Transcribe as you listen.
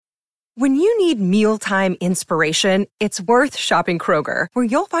When you need mealtime inspiration, it's worth shopping Kroger, where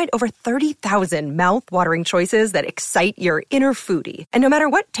you'll find over 30,000 mouth-watering choices that excite your inner foodie. And no matter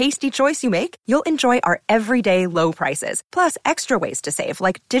what tasty choice you make, you'll enjoy our everyday low prices, plus extra ways to save,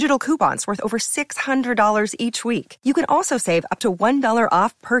 like digital coupons worth over $600 each week. You can also save up to $1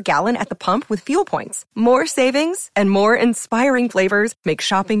 off per gallon at the pump with fuel points. More savings and more inspiring flavors make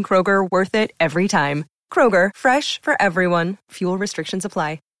shopping Kroger worth it every time. Kroger, fresh for everyone. Fuel restrictions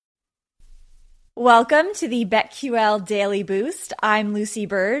apply. Welcome to the BetQL Daily Boost. I'm Lucy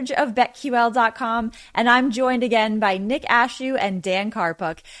Burge of BetQL.com, and I'm joined again by Nick Ashew and Dan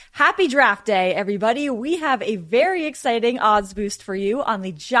Karpuk. Happy draft day, everybody. We have a very exciting odds boost for you on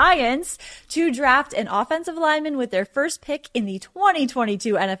the Giants to draft an offensive lineman with their first pick in the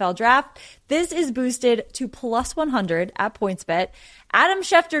 2022 NFL Draft. This is boosted to plus 100 at PointsBet. Adam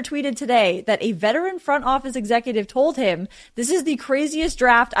Schefter tweeted today that a veteran front office executive told him, "This is the craziest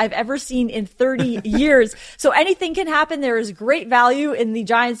draft I've ever seen in 30 years. So anything can happen. There is great value in the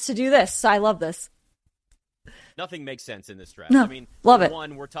Giants to do this." So I love this. Nothing makes sense in this draft. No, I mean, love it.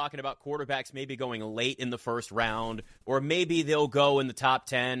 One, we're talking about quarterbacks maybe going late in the first round, or maybe they'll go in the top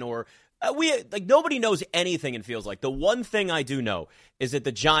 10, or nobody knows anything, it feels like. The one thing I do know is that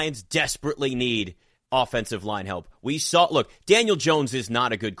the Giants desperately need offensive line help. Daniel Jones is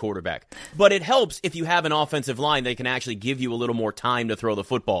not a good quarterback, but it helps if you have an offensive line that can actually give you a little more time to throw the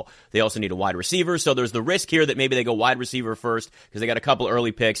football. They also need a wide receiver, so there's the risk here that maybe they go wide receiver first because they got a couple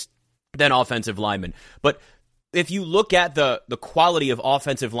early picks, then offensive linemen. But if you look at the quality of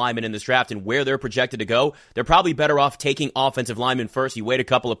offensive linemen in this draft and where they're projected to go, they're probably better off taking offensive linemen first. You wait a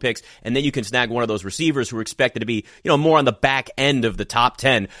couple of picks, and then you can snag one of those receivers who are expected to be, more on the back end of the top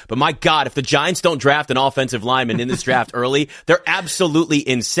 10. But my God, if the Giants don't draft an offensive lineman in this draft early, they're absolutely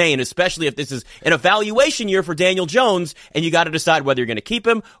insane, especially if this is an evaluation year for Daniel Jones, and you got to decide whether you're going to keep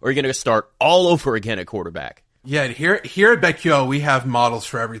him or you're going to start all over again at quarterback. Yeah, here at BetQL, we have models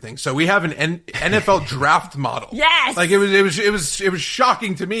for everything. So we have an NFL draft model. Yes! Like it was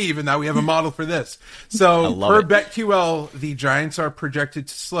shocking to me even that we have a model for this. So per BetQL, the Giants are projected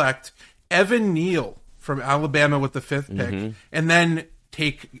to select Evan Neal from Alabama with the 5th pick, and then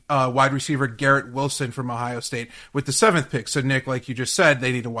take wide receiver Garrett Wilson from Ohio State with the 7th pick. So, Nick, like you just said,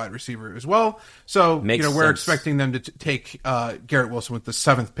 they need a wide receiver as well. So, we're expecting them to take Garrett Wilson with the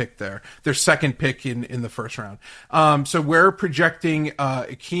 7th pick there, their 2nd pick in the first round. So we're projecting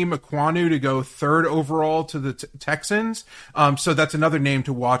Akeem Ekwonu to go 3rd overall to the Texans. So that's another name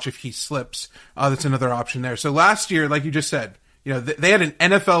to watch if he slips. That's another option there. So last year, like you just said, they had an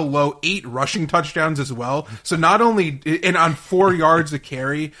NFL low 8 rushing touchdowns as well. So not only, and on 4 yards a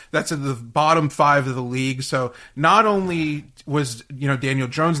carry, that's at the bottom 5 of the league. So not only was, Daniel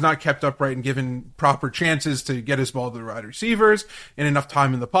Jones not kept upright and given proper chances to get his ball to the wide receivers and enough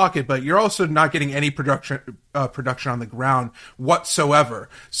time in the pocket, but you're also not getting any production on the ground whatsoever.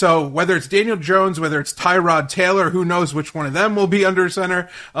 So whether it's Daniel Jones, whether it's Tyrod Taylor, who knows which one of them will be under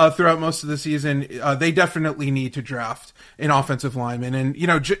center throughout most of the season, they definitely need to draft an offensive lineman. And,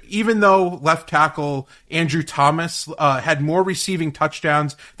 even though left tackle Andrew Thomas had more receiving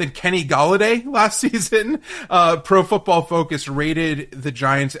touchdowns than Kenny Golladay last season, Pro Football Focus rated the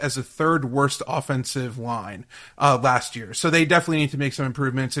Giants as the 3rd worst offensive line last year. So they definitely need to make some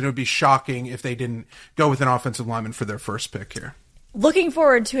improvements, and it would be shocking if they didn't go with an offensive lineman for their first pick here. Looking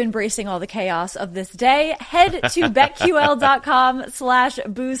forward to embracing all the chaos of this day. Head to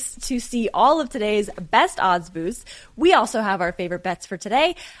BetQL.com/boost to see all of today's best odds boosts. We also have our favorite bets for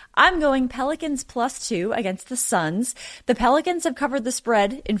today. I'm going Pelicans +2 against the Suns. The Pelicans have covered the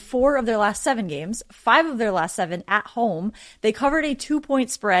spread in 4 of their last 7 games, 5 of their last 7 at home. They covered a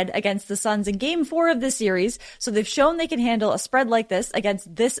 2-point spread against the Suns in Game 4 of this series, so they've shown they can handle a spread like this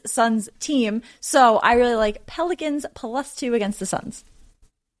against this Suns team. So I really like Pelicans +2 against the Suns.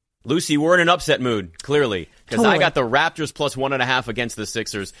 Lucy, we're in an upset mood, clearly, because I got the Raptors +1.5 against the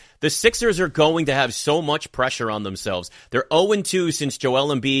Sixers. The Sixers are going to have so much pressure on themselves. They're 0-2 since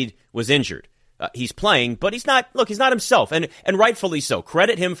Joel Embiid was injured. He's playing, but he's not himself, and rightfully so.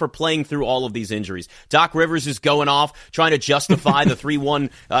 Credit him for playing through all of these injuries. Doc Rivers is going off, trying to justify the 3-1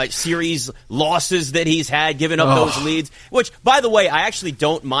 series losses that he's had, giving up those leads, which, by the way, I actually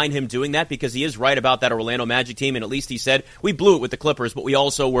don't mind him doing that because he is right about that Orlando Magic team, and at least he said, we blew it with the Clippers, but we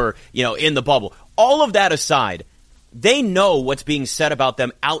also were, in the bubble. All of that aside, they know what's being said about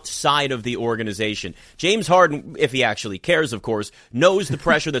them outside of the organization. James Harden, if he actually cares, of course, knows the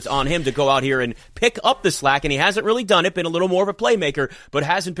pressure that's on him to go out here and pick up the slack, and he hasn't really done it, been a little more of a playmaker, but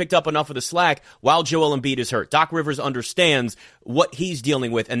hasn't picked up enough of the slack while Joel Embiid is hurt. Doc Rivers understands what he's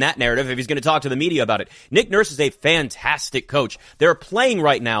dealing with and that narrative if he's going to talk to the media about it. Nick Nurse is a fantastic coach. They're playing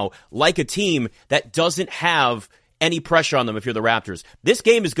right now like a team that doesn't have any pressure on them if you're the Raptors. This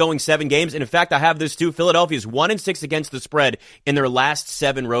game is going 7 games, and in fact, I have this too. Philadelphia is 1-6 against the spread in their last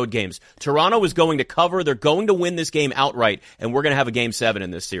 7 road games. Toronto is going to cover. They're going to win this game outright, and we're going to have a Game 7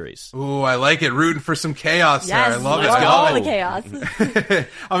 in this series. Ooh, I like it. Rooting for some chaos there. I love it. Let's go. All the chaos.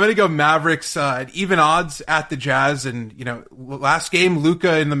 I'm going to go Mavericks at even odds at the Jazz, and last game,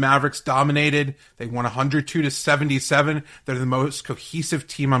 Luka and the Mavericks dominated. They won 102-77. They're the most cohesive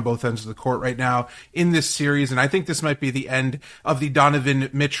team on both ends of the court right now in this series, and I think this might be the end of the Donovan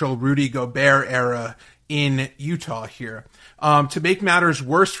Mitchell, Rudy Gobert era in Utah here. To make matters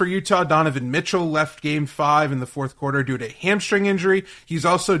worse for Utah, Donovan Mitchell left Game 5 in the fourth quarter due to a hamstring injury. He's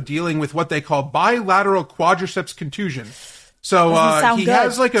also dealing with what they call bilateral quadriceps contusion. So he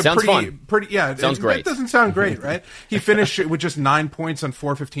has like a pretty sounds great. It doesn't sound great, right? He finished with just 9 points on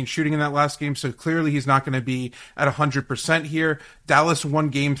 4-15 shooting in that last game, so clearly he's not going to be at 100% here. Dallas won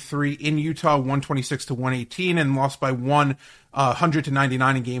Game 3 in Utah, 126-118, and lost by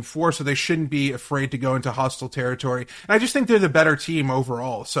 100-99 in Game 4, so they shouldn't be afraid to go into hostile territory. And I just think they're the better team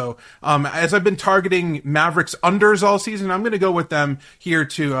overall. So as I've been targeting Mavericks unders all season, I'm going to go with them here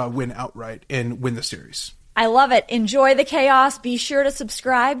to win outright and win the series. I love it. Enjoy the chaos. Be sure to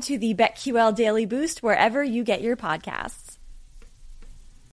subscribe to the BetQL Daily Boost wherever you get your podcasts.